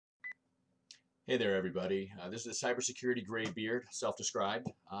Hey there, everybody. This is the Cybersecurity Graybeard,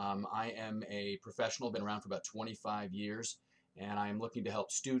 self-described. I am a professional, been around for about 25 years, and I am looking to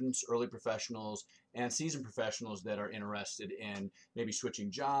help students, early professionals, and seasoned professionals that are interested in maybe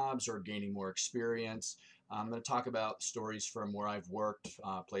switching jobs or gaining more experience. I'm going to talk about stories from where I've worked,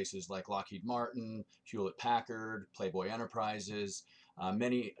 places like Lockheed Martin, Hewlett Packard, Playboy Enterprises,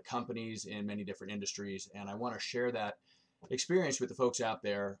 many companies in many different industries, and I want to share that experience with the folks out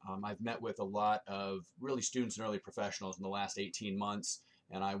there. I've met with a lot of really students and early professionals in the last 18 months,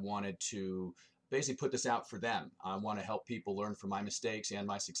 and I wanted to basically put this out for them. I want to help people learn from my mistakes and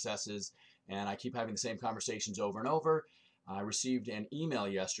my successes, and I keep having the same conversations over and over. I received an email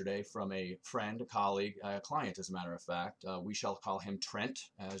yesterday from a friend, a colleague, a client, as a matter of fact. We shall call him Trent,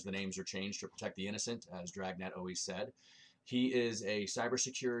 as the names are changed to protect the innocent, as Dragnet always said. He is a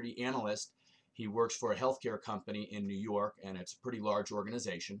cybersecurity analyst. He works for a healthcare company in New York, and it's a pretty large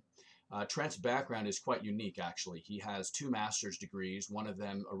organization. Trent's background is quite unique, actually. He has two master's degrees. One of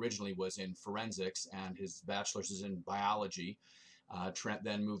them originally was in forensics, and his bachelor's is in biology. Trent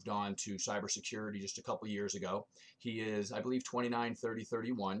then moved on to cybersecurity just a couple years ago. He is, I believe, 29, 30,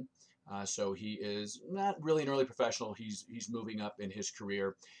 31. So he is not really an early professional. He's moving up in his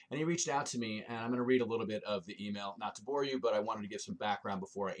career. And he reached out to me, and I'm going to read a little bit of the email, not to bore you, but I wanted to give some background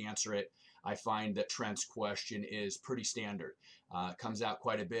before I answer it. I find that Trent's question is pretty standard. It comes out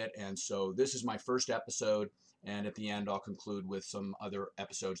quite a bit, and so this is my first episode, and at the end I'll conclude with some other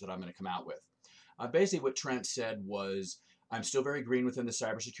episodes that I'm going to come out with. Basically what Trent said was, I'm still very green within the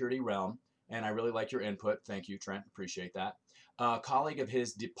cybersecurity realm, and I really like your input. Thank you, Trent. Appreciate that. A colleague of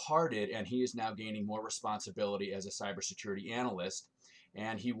his departed, and he is now gaining more responsibility as a cybersecurity analyst.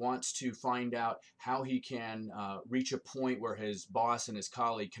 And he wants to find out how he can reach a point where his boss and his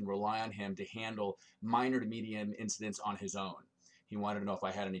colleague can rely on him to handle minor to medium incidents on his own. He wanted to know if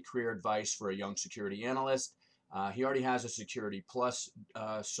I had any career advice for a young security analyst. He already has a Security Plus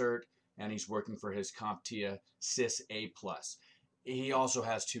cert, and he's working for his CompTIA CIS A+. He also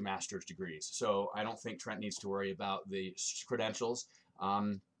has two master's degrees, so I don't think Trent needs to worry about the credentials. So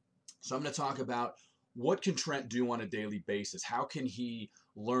I'm going to talk about what can Trent do on a daily basis? How can he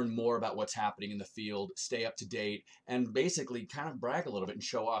learn more about what's happening in the field, stay up to date, and basically kind of brag a little bit and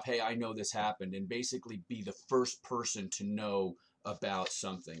show off, hey, I know this happened, and basically be the first person to know about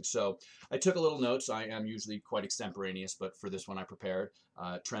something. So I took a little notes. I am usually quite extemporaneous, but for this one I prepared.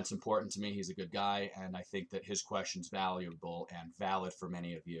 Trent's important to me. He's a good guy, and I think that his question's valuable and valid for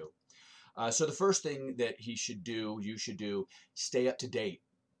many of you. So the first thing that he should do, you should do, stay up to date.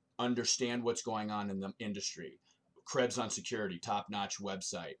 Understand what's going on in the industry. Krebs on Security, top-notch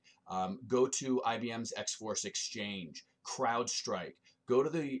website. Go to IBM's X-Force Exchange, CrowdStrike. Go to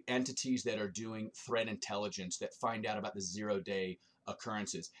the entities that are doing threat intelligence that find out about the zero-day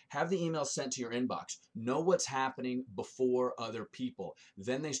occurrences. Have the email sent to your inbox. Know what's happening before other people.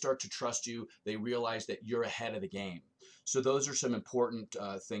 Then they start to trust you. They realize that you're ahead of the game. So those are some important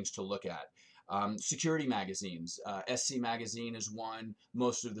things to look at. Security magazines. SC Magazine is one.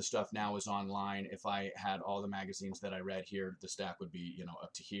 Most of the stuff now is online. If I had all the magazines that I read here, the stack would be,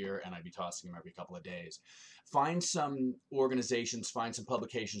 up to here, and I'd be tossing them every couple of days. Find some organizations, find some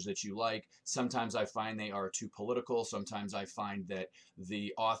publications that you like. Sometimes I find they are too political. Sometimes I find that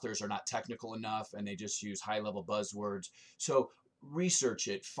the authors are not technical enough, and they just use high-level buzzwords. So research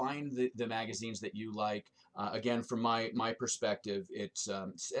it. Find the magazines that you like. Again, from my perspective, it's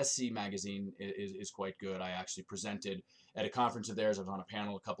SC Magazine is quite good. I actually presented at a conference of theirs. I was on a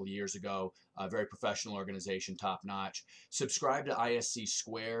panel a couple of years ago. A very professional organization, top notch. Subscribe to ISC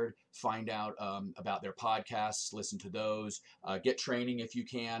Squared. Find out about their podcasts. Listen to those. Get training if you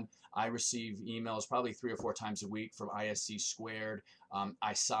can. I receive emails probably 3 or 4 times a week from ISC Squared.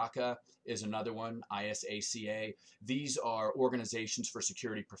 ISACA is another one, ISACA. These are organizations for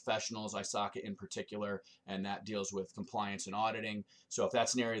security professionals, ISACA in particular, and that deals with compliance and auditing. So if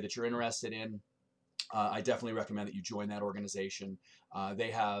that's an area that you're interested in, I definitely recommend that you join that organization.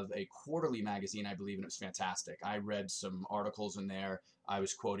 They have a quarterly magazine, I believe, and it's fantastic. I read some articles in there. I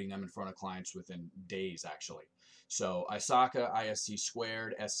was quoting them in front of clients within days, actually. So ISACA, ISC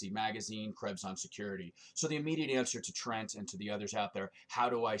Squared, SC Magazine, Krebs on Security. So the immediate answer to Trent and to the others out there, how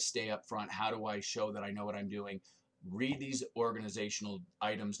do I stay up front? How do I show that I know what I'm doing? Read these organizational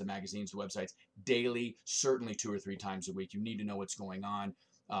items, the magazines, the websites, daily, certainly 2 or 3 times a week. You need to know what's going on.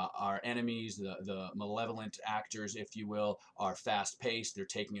 Our enemies, the malevolent actors, if you will, are fast-paced. They're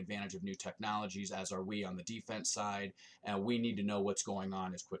taking advantage of new technologies, as are we on the defense side, and we need to know what's going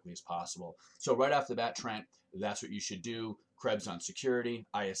on as quickly as possible. So right off the bat, Trent, that's what you should do. Krebs on Security,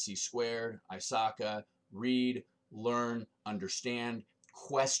 ISC Squared, ISACA, read, learn, understand,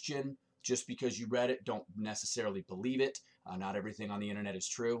 question. Just because you read it, don't necessarily believe it. Not everything on the internet is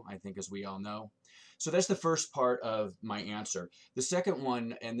true, I think, as we all know. So that's the first part of my answer. The second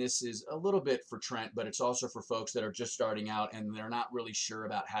one, and this is a little bit for Trent, but it's also for folks that are just starting out and they're not really sure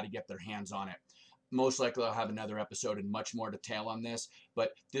about how to get their hands on it. Most likely I'll have another episode in much more detail on this,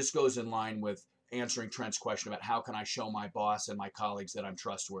 but this goes in line with answering Trent's question about how can I show my boss and my colleagues that I'm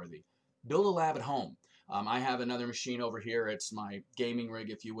trustworthy. Build a lab at home. I have another machine over here. It's my gaming rig,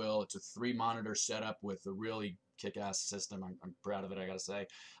 if you will. It's a 3-monitor setup with a really kick-ass system. I'm proud of it, I gotta say.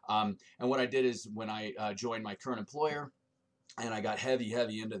 And what I did is when I joined my current employer and I got heavy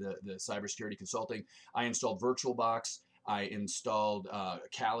into the cybersecurity consulting, I installed VirtualBox, I installed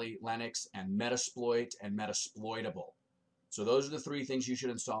Kali Linux and Metasploit and Metasploitable. So those are the 3 things you should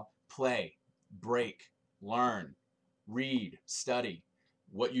install. Play, break, learn, read, study.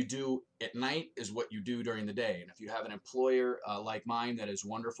 What you do at night is what you do during the day. And if you have an employer like mine that is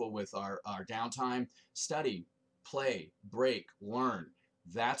wonderful with our downtime, study, play, break, learn.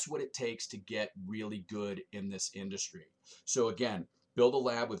 That's what it takes to get really good in this industry. So again, build a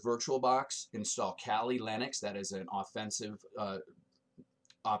lab with VirtualBox, install Kali Linux, that is an offensive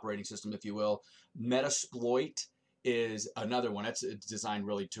operating system, if you will. Metasploit is another one. It's designed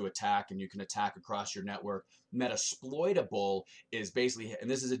really to attack, and you can attack across your network. Metasploitable is basically, and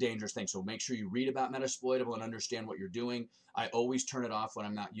this is a dangerous thing, so make sure you read about Metasploitable and understand what you're doing. I always turn it off when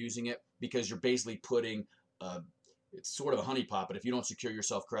I'm not using it because you're basically putting, it's sort of a honeypot, but if you don't secure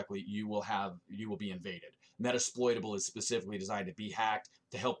yourself correctly, you will be invaded. Metasploitable is specifically designed to be hacked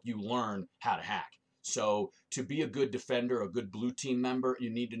to help you learn how to hack. So to be a good defender, a good blue team member, you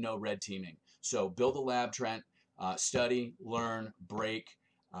need to know red teaming. So build a lab, Trent. Study, learn, break,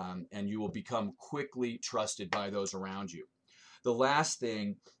 and you will become quickly trusted by those around you. The last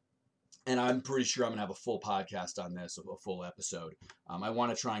thing, and I'm pretty sure I'm going to have a full podcast on this, a full episode. I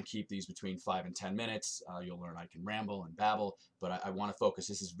want to try and keep these between 5 and 10 minutes. You'll learn I can ramble and babble, but I want to focus.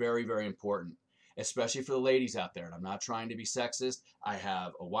 This is very, very important, especially for the ladies out there. And I'm not trying to be sexist. I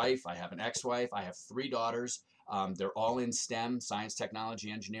have a wife. I have an ex-wife. I have 3 daughters. They're all in STEM, science,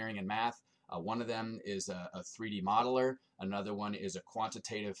 technology, engineering, and math. One of them is a 3D modeler. Another one is a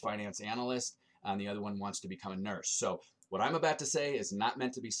quantitative finance analyst. And the other one wants to become a nurse. So what I'm about to say is not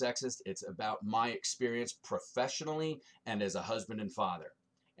meant to be sexist. It's about my experience professionally and as a husband and father.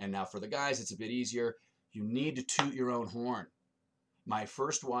 And now for the guys, it's a bit easier. You need to toot your own horn. My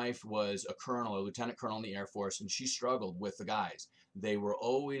first wife was a colonel, a lieutenant colonel in the Air Force, and she struggled with the guys. They were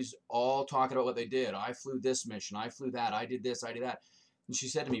always all talking about what they did. I flew this mission. I flew that. I did this. I did that. And she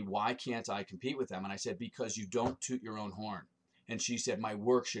said to me, why can't I compete with them? And I said, because you don't toot your own horn. And she said, my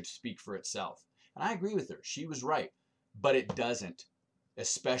work should speak for itself. And I agree with her. She was right. But it doesn't,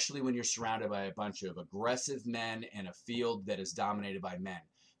 especially when you're surrounded by a bunch of aggressive men in a field that is dominated by men.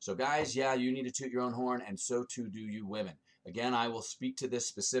 So guys, yeah, you need to toot your own horn, and so too do you women. Again, I will speak to this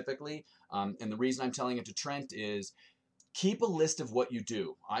specifically. And the reason I'm telling it to Trent is keep a list of what you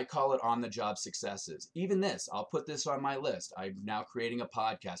do. I call it on-the-job successes. Even this, I'll put this on my list. I'm now creating a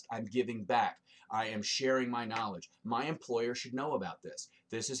podcast. I'm giving back. I am sharing my knowledge. My employer should know about this.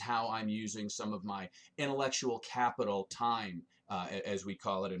 This is how I'm using some of my intellectual capital time, as we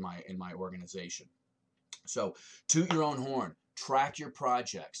call it in my organization. So toot your own horn. Track your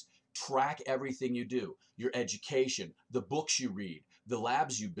projects. Track everything you do. Your education, the books you read, the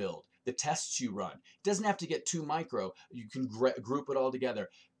labs you build, the tests you run. It doesn't have to get too micro. You can group it all together,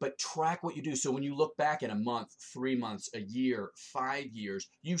 but track what you do. So when you look back in a month, 3 months, a year, 5 years,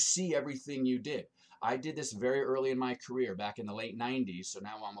 you see everything you did. I did this very early in my career back in the late 90s, so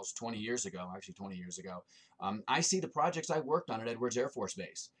now almost 20 years ago, actually 20 years ago. I see the projects I worked on at Edwards Air Force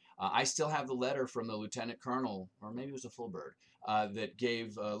Base. I still have the letter from the lieutenant colonel, or maybe it was a full bird, that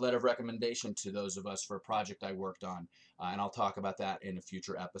gave a letter of recommendation to those of us for a project I worked on. And I'll talk about that in a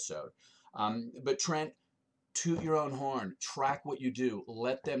future episode. But Trent, toot your own horn. Track what you do.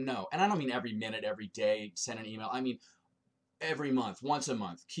 Let them know. And I don't mean every minute, every day, send an email. I mean every month, once a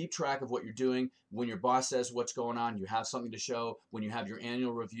month. Keep track of what you're doing. When your boss says what's going on, you have something to show. When you have your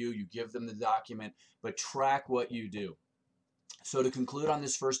annual review, you give them the document. But track what you do. So to conclude on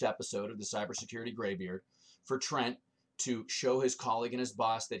this first episode of the Cybersecurity Graybeard, for Trent to show his colleague and his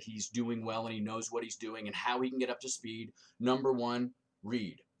boss that he's doing well and he knows what he's doing and how he can get up to speed, number 1,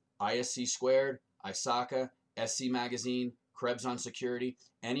 read. ISC Squared, ISACA, SC Magazine, Krebs on Security.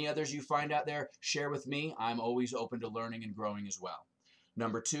 Any others you find out there, share with me. I'm always open to learning and growing as well.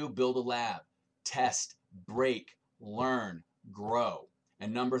 Number 2, build a lab. Test, break, learn, grow.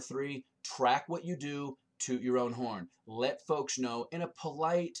 And number 3, track what you do. Toot your own horn. Let folks know in a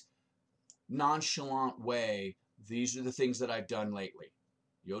polite, nonchalant way, these are the things that I've done lately.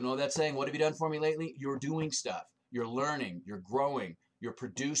 You'll know that saying, what have you done for me lately? You're doing stuff. You're learning. You're growing. You're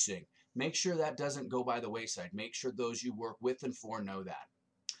producing. Make sure that doesn't go by the wayside. Make sure those you work with and for know that.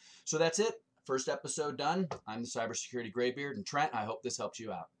 So that's it. First episode done. I'm the Cybersecurity Graybeard. And Trent, I hope this helps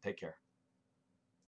you out. Take care.